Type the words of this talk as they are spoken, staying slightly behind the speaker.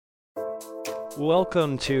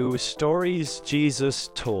Welcome to Stories Jesus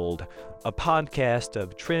Told, a podcast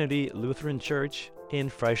of Trinity Lutheran Church in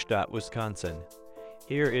Freistadt, Wisconsin.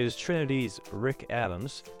 Here is Trinity's Rick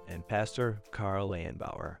Adams and Pastor Carl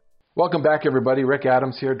Landbauer. Welcome back, everybody. Rick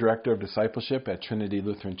Adams here, Director of Discipleship at Trinity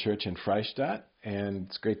Lutheran Church in Freistadt. And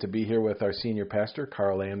it's great to be here with our senior pastor,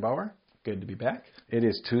 Carl Landbauer. Good to be back. It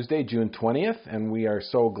is Tuesday, June 20th, and we are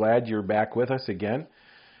so glad you're back with us again.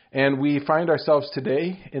 And we find ourselves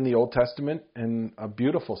today in the Old Testament in a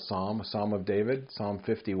beautiful psalm, a Psalm of David, Psalm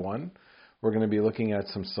 51. We're going to be looking at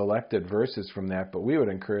some selected verses from that, but we would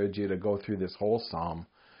encourage you to go through this whole psalm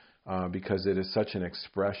because it is such an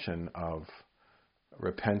expression of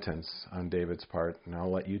repentance on David's part, and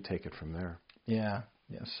I'll let you take it from there. Yeah,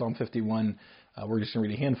 Psalm 51. We're just going to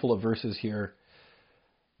read a handful of verses here.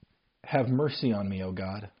 Have mercy on me, O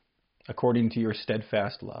God, according to your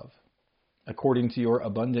steadfast love. According to your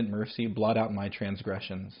abundant mercy, blot out my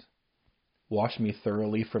transgressions. Wash me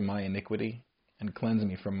thoroughly from my iniquity, and cleanse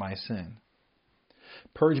me from my sin.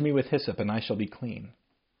 Purge me with hyssop, and I shall be clean.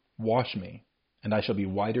 Wash me, and I shall be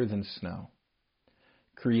whiter than snow.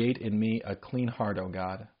 Create in me a clean heart, O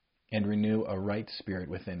God, and renew a right spirit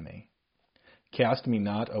within me. Cast me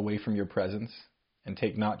not away from your presence, and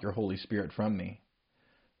take not your Holy Spirit from me.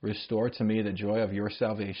 Restore to me the joy of your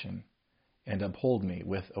salvation, and uphold me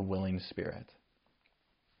with a willing spirit.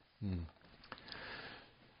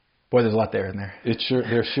 Boy, there's a lot there in there.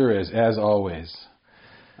 There sure is, as always.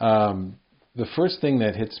 The first thing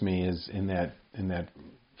that hits me is in that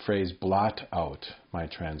phrase, blot out my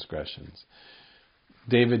transgressions.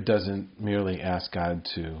 David doesn't merely ask God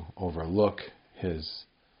to overlook his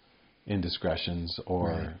indiscretions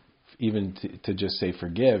or even to just say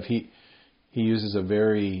forgive. He uses a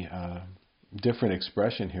very different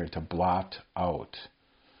expression here, to blot out.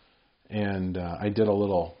 And I did a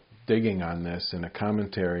little digging on this in a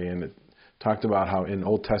commentary, and it talked about how in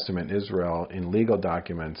Old Testament Israel, in legal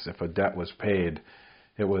documents, if a debt was paid,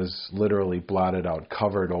 it was literally blotted out,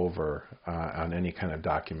 covered over on any kind of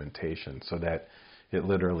documentation, so that it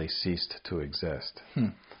literally ceased to exist.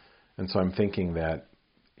 And so I'm thinking that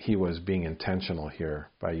he was being intentional here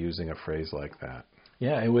by using a phrase like that.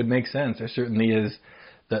 Yeah, it would make sense. There certainly is.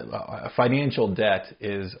 Financial debt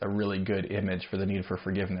is a really good image for the need for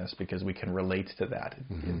forgiveness because we can relate to that.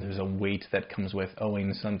 Mm-hmm. There's a weight that comes with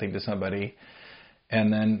owing something to somebody.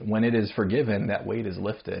 And then when it is forgiven, that weight is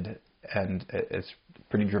lifted. And it's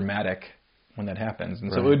pretty dramatic when that happens.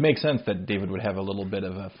 And so it would make sense that David would have a little bit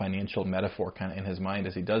of a financial metaphor kind of in his mind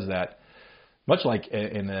as he does that. Much like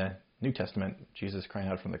in the New Testament, Jesus crying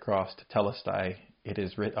out from the cross, Tetelestai, it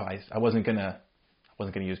is written. I wasn't going to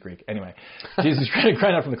use Greek. Anyway, Jesus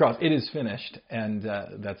crying out from the cross, it is finished. And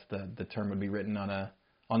that's the term would be written on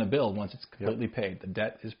a bill once it's completely paid. The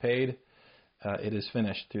debt is paid. It is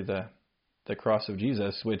finished through the cross of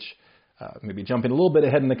Jesus, which maybe jumping a little bit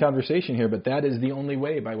ahead in the conversation here, but that is the only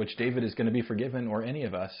way by which David is going to be forgiven, or any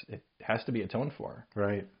of us. It has to be atoned for.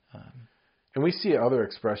 Right. And we see other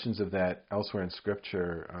expressions of that elsewhere in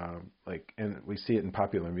Scripture, and we see it in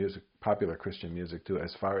popular music, popular Christian music too.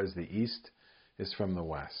 As far as the east is from the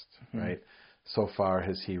west, right? So far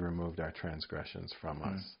has he removed our transgressions from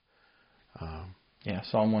us.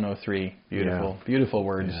 Psalm 103, beautiful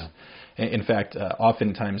words. Yeah. In fact,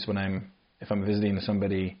 oftentimes if I'm visiting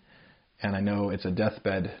somebody and I know it's a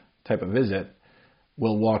deathbed type of visit,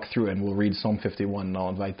 we'll walk through and we'll read Psalm 51, and I'll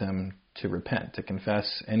invite them to repent, to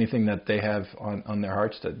confess anything that they have on their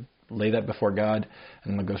hearts, to lay that before God,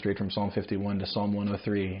 and we'll go straight from Psalm 51 to Psalm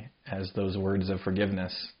 103 as those words of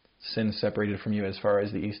forgiveness. Sin separated from you as far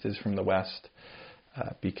as the east is from the west,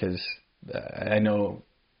 because I know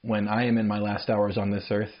when I am in my last hours on this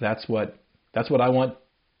earth, that's what I want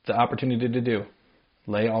the opportunity to do.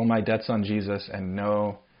 Lay all my debts on Jesus and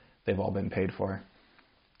know they've all been paid for.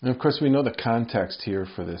 And of course, we know the context here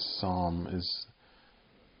for this psalm is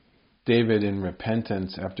David in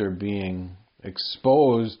repentance after being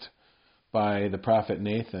exposed by the prophet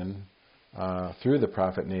Nathan. Through the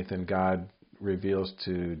prophet Nathan, God reveals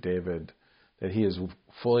to David that he is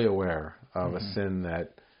fully aware of a sin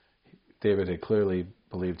that David had clearly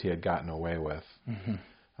believed he had gotten away with,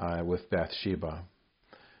 with Bathsheba.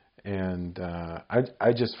 And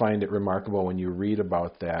I just find it remarkable when you read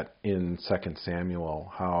about that in 2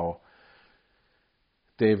 Samuel, how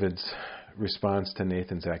David's response to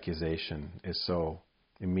Nathan's accusation is so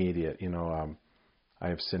immediate. I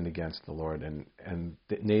have sinned against the Lord. And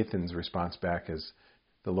Nathan's response back is,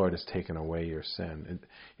 the Lord has taken away your sin.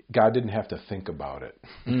 God didn't have to think about it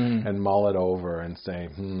and mull it over and say,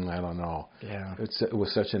 I don't know. Yeah. It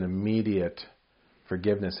was such an immediate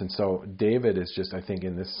forgiveness. And so David is just, I think,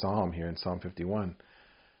 in this psalm here, in Psalm 51,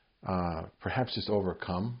 perhaps just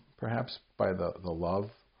overcome, perhaps by the love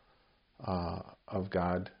of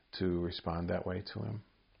God to respond that way to him?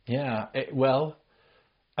 Yeah. Well,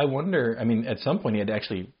 I wonder, I mean, at some point he had to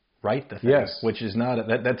actually write the thing, Yes. which is not,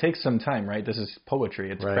 that takes some time, right? This is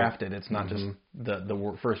poetry. It's Right. crafted. It's not just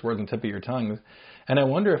the first word on the tip of your tongue. And I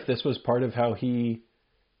wonder if this was part of how he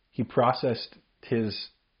processed his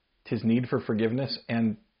need for forgiveness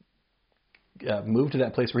and moved to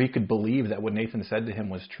that place where he could believe that what Nathan said to him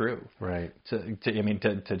was true. Right.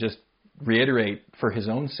 To just reiterate for his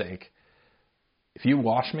own sake, if you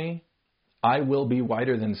wash me, I will be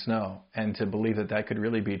whiter than snow. And to believe that could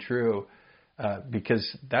really be true,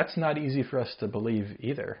 because that's not easy for us to believe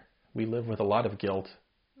either. We live with a lot of guilt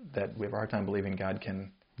that we have a hard time believing God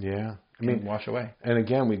can wash away. And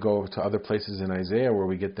again, we go to other places in Isaiah where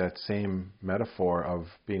we get that same metaphor of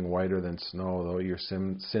being whiter than snow. Though your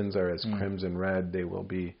sins are as crimson red, they will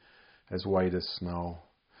be as white as snow.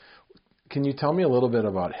 Can you tell me a little bit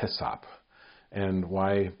about hyssop and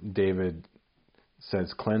why David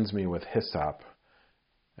says, "Cleanse me with hyssop,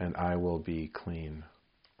 and I will be clean"?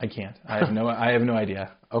 I can't. I have no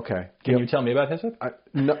idea. Okay. Can you tell me about hyssop?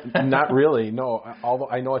 No, not really. No. Although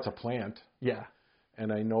I know it's a plant. Yeah.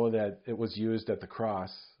 And I know that it was used at the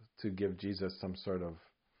cross to give Jesus some sort of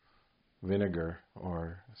vinegar,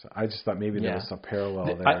 so I just thought maybe there was some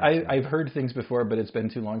parallel there. I've heard things before, but it's been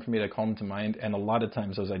too long for me to call them to mind. And a lot of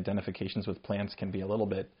times those identifications with plants can be a little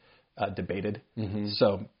bit debated. Mm-hmm.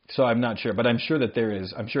 So I'm not sure, but I'm sure that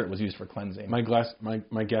I'm sure it was used for cleansing. My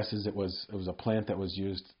guess is it was a plant that was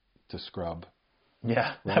used to scrub.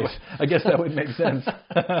 Yeah, right? I guess that would make sense.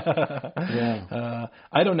 Yeah.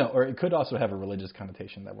 I don't know, or it could also have a religious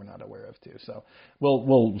connotation that we're not aware of too. So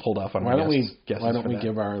we'll hold off on. Why don't we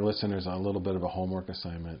give our listeners a little bit of a homework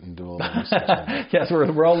assignment and do a little research on that? Yes,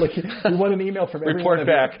 we're all looking. We want an email from everyone.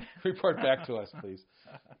 Report back to us, please.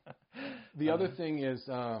 The other thing is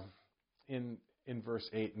in verse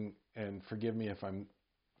 8, and forgive me if I'm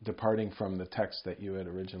departing from the text that you had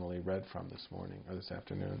originally read from this morning or this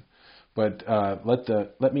afternoon. But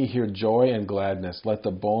let me hear joy and gladness. Let the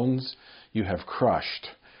bones you have crushed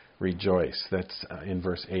rejoice. That's in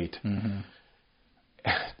verse 8. Mm-hmm.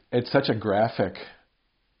 It's such a graphic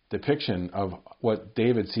depiction of what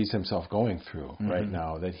David sees himself going through right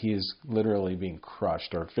now, that he is literally being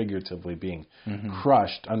crushed, or figuratively being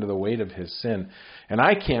crushed under the weight of his sin. And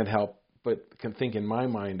I can't help but can think in my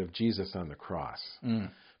mind of Jesus on the cross.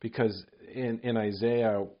 Because in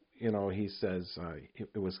Isaiah, he says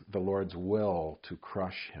it was the Lord's will to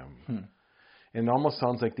crush him. And it almost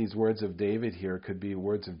sounds like these words of David here could be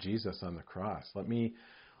words of Jesus on the cross. Let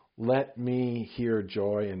me hear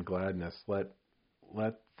joy and gladness. Let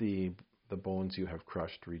the bones you have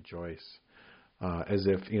crushed rejoice. As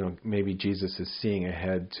if, maybe Jesus is seeing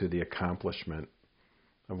ahead to the accomplishment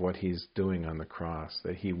of what he's doing on the cross,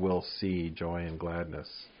 that he will see joy and gladness.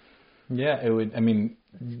 Yeah,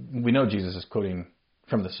 we know Jesus is quoting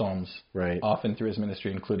from the Psalms, right, often through his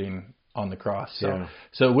ministry, including on the cross.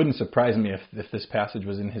 So it wouldn't surprise me if this passage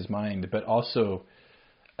was in his mind, but also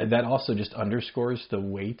that also just underscores the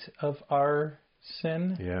weight of our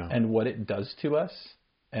sin and what it does to us.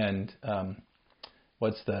 And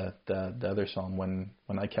what's the other psalm?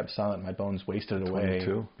 When I kept silent, my bones wasted away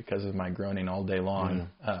 22. Because of my groaning all day long.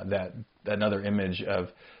 That another image of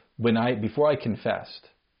before I confessed,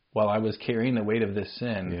 while I was carrying the weight of this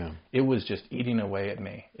sin, it was just eating away at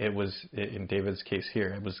me. It was, in David's case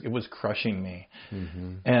here, it was crushing me.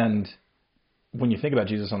 Mm-hmm. And when you think about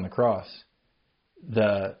Jesus on the cross,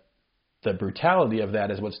 the brutality of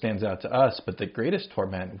that is what stands out to us. But the greatest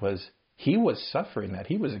torment was he was suffering that.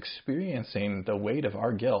 He was experiencing the weight of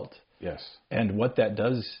our guilt. Yes. And what that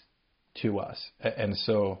does to us. And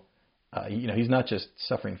so, he's not just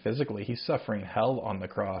suffering physically. He's suffering hell on the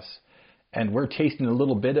cross. And we're tasting a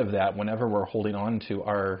little bit of that whenever we're holding on to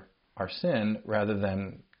our sin rather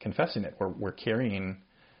than confessing it. We're carrying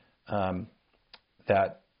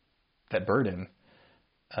that burden,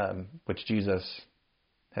 which Jesus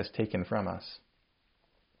has taken from us.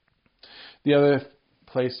 The other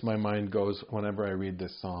place my mind goes whenever I read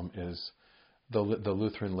this psalm is the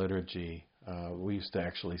Lutheran liturgy. We used to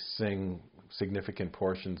actually sing significant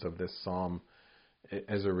portions of this psalm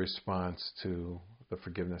as a response to the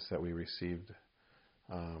forgiveness that we received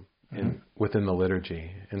within the liturgy.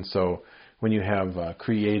 And so when you have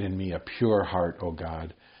create in me a pure heart, O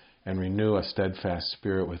God, and renew a steadfast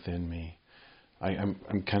spirit within me,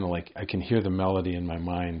 I'm kind of like, I can hear the melody in my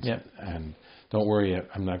mind. Yep. And don't worry,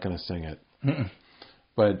 I'm not going to sing it.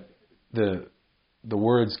 But the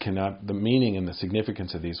words cannot, the meaning and the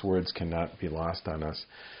significance of these words cannot be lost on us.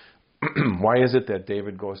 why is it that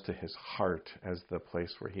David goes to his heart as the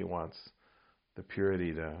place where he wants the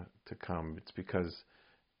purity to come? It's because,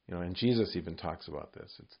 and Jesus even talks about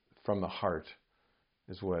this. It's from the heart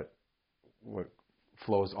is what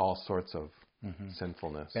flows all sorts of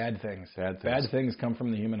sinfulness. Bad things come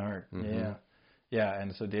from the human heart. Yeah.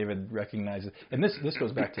 And so David recognizes, and this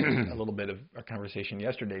goes back to a little bit of our conversation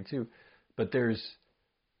yesterday too, but there's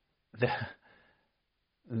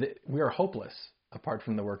we are hopeless apart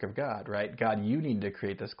from the work of God, right? God, you need to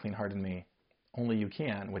create this clean heart in me. Only you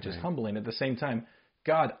can, which is humbling. At the same time,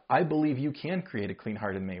 God, I believe you can create a clean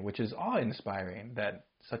heart in me, which is awe-inspiring, that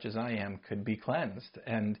such as I am could be cleansed.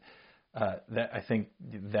 And that I think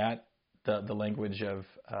that the language of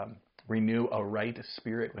renew a right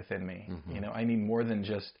spirit within me. I need more than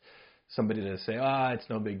just somebody to say, it's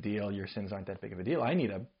no big deal, your sins aren't that big of a deal. I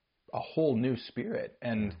need a whole new spirit.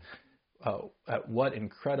 And at what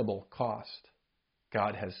incredible cost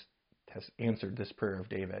God has answered this prayer of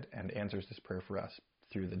David and answers this prayer for us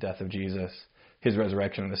through the death of Jesus, his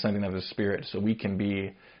resurrection, and the sending of his Spirit, so we can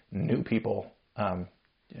be new people,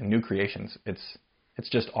 new creations. It's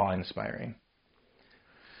just awe-inspiring.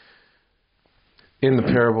 In the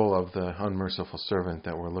parable of the unmerciful servant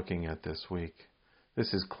that we're looking at this week,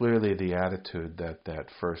 this is clearly the attitude that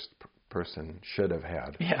first person should have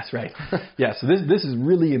had. Yes, right. Yeah, so this is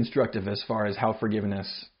really instructive as far as how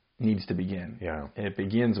forgiveness needs to begin. Yeah. It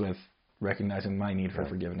begins with recognizing my need for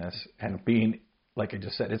forgiveness and being, like I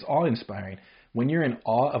just said, it's awe-inspiring. When you're in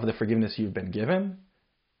awe of the forgiveness you've been given,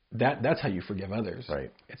 that's how you forgive others.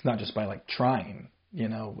 Right. It's not just by trying,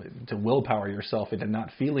 to willpower yourself into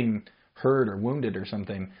not feeling hurt or wounded or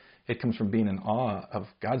something. It comes from being in awe of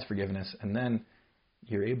God's forgiveness, and then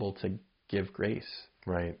you're able to give grace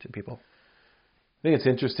to people. I think it's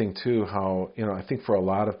interesting, too, how, I think for a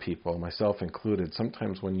lot of people, myself included,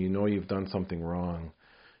 sometimes when you've done something wrong,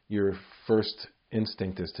 your first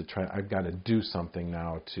instinct is to try, I've got to do something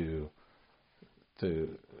now to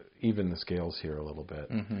even the scales here a little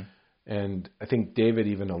bit. And I think David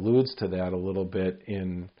even alludes to that a little bit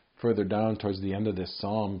in further down towards the end of this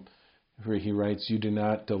psalm, where he writes, "You do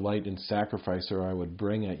not delight in sacrifice, or I would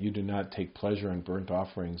bring it. You do not take pleasure in burnt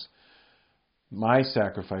offerings. My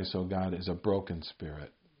sacrifice, O God, is a broken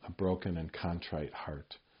spirit, a broken and contrite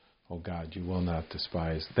heart. O God, you will not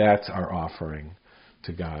despise." That's our offering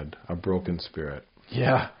to God, a broken spirit.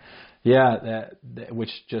 Yeah, that which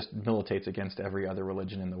just militates against every other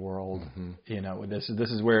religion in the world. This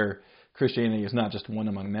is where Christianity is not just one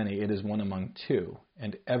among many; it is one among two.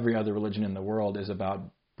 And every other religion in the world is about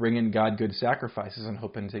bringing God good sacrifices and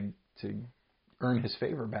hoping to earn His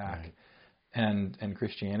favor back. Right. And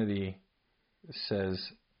Christianity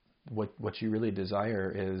says what you really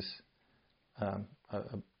desire is a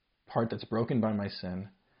heart that's broken by my sin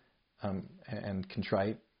and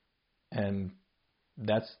contrite, and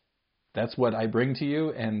that's what I bring to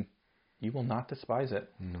you, and you will not despise it.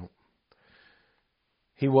 No.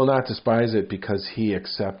 He will not despise it because He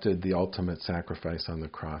accepted the ultimate sacrifice on the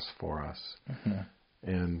cross for us.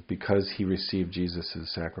 And because He received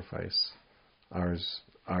Jesus' sacrifice,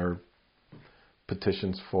 our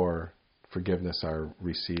petitions for forgiveness are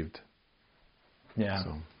received. Yeah.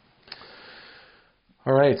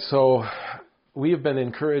 All right, so we have been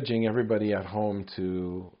encouraging everybody at home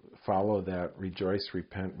to follow that rejoice,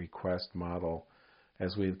 repent, request model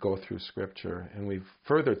as we go through Scripture. And we've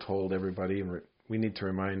further told everybody, and we need to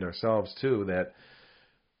remind ourselves too, that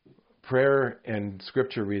prayer and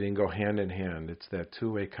Scripture reading go hand in hand. It's that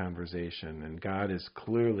two-way conversation, and God is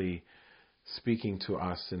clearly speaking to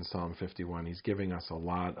us in Psalm 51. He's giving us a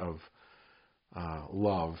lot of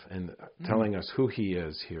love and telling us who He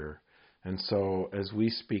is here. And so as we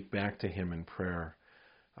speak back to Him in prayer,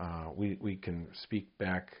 we can speak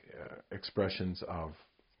back expressions of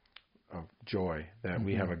joy that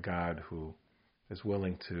we have a God who is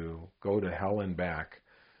willing to go to hell and back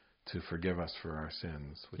to forgive us for our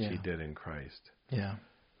sins, which He did in Christ.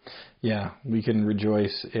 Yeah, we can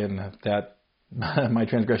rejoice in that my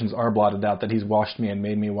transgressions are blotted out, that He's washed me and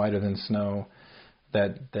made me whiter than snow,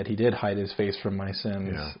 that He did hide His face from my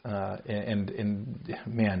sins. And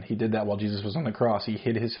man, He did that while Jesus was on the cross. He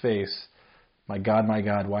hid His face. My God,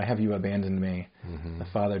 why have you abandoned me? The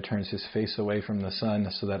Father turns His face away from the Son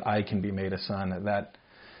so that I can be made a son. That,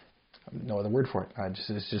 no other word for it.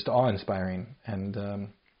 It's just awe-inspiring. And a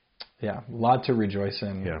lot to rejoice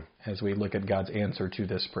in as we look at God's answer to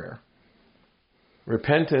this prayer.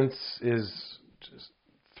 Repentance is just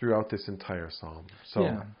throughout this entire psalm.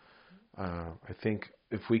 So I think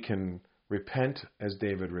if we can repent as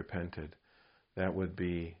David repented, that would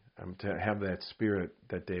be to have that spirit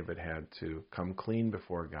that David had to come clean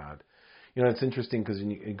before God. It's interesting because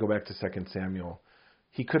you go back to 2 Samuel.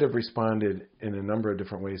 He could have responded in a number of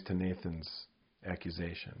different ways to Nathan's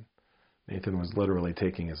accusation. Nathan was literally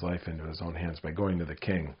taking his life into his own hands by going to the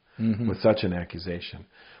king with such an accusation.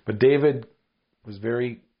 But David was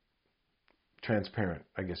very transparent,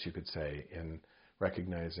 I guess you could say, in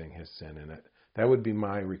recognizing his sin. And that would be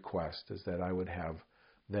my request, is that I would have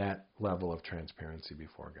that level of transparency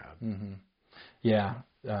before God. Mm-hmm. Yeah.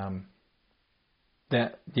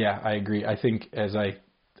 I agree. I think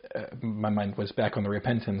my mind was back on the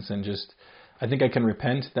repentance and just, I think I can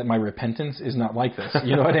repent that my repentance is not like this.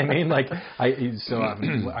 You know what I mean? Like,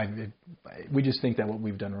 we just think that what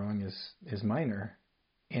we've done wrong is minor,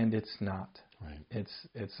 and it's not. Right.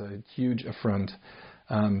 It's a huge affront.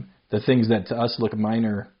 The things that to us look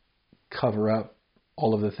minor cover up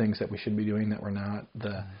all of the things that we should be doing that we're not.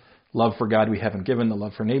 The love for God we haven't given, the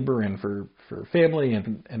love for neighbor and for family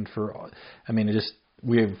and for,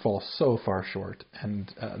 we fall so far short.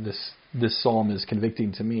 And this psalm is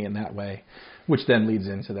convicting to me in that way, which then leads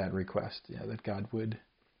into that request, that God would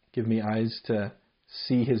give me eyes to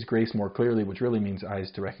see His grace more clearly, which really means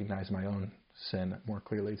eyes to recognize my own sin more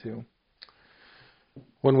clearly too.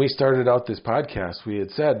 When we started out this podcast, we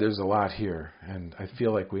had said there's a lot here, and I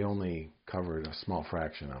feel like we only covered a small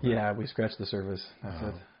fraction of it. Yeah, we scratched the surface. That's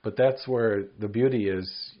it. But that's where the beauty is.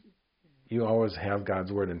 You always have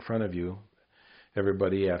God's Word in front of you,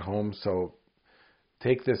 everybody at home. So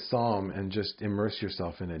take this psalm and just immerse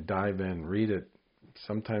yourself in it. Dive in, read it.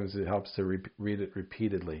 Sometimes it helps to read it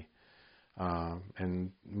repeatedly,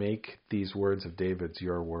 and make these words of David's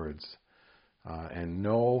your words. And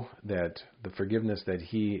know that the forgiveness that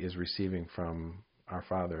He is receiving from our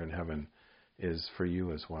Father in heaven is for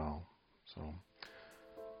you as well. So,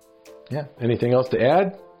 yeah. Anything else to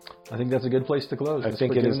add? I think that's a good place to close. I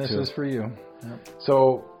think it is too. Forgiveness is for you. Yep.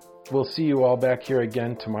 So we'll see you all back here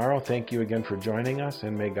again tomorrow. Thank you again for joining us,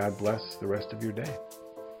 and may God bless the rest of your day.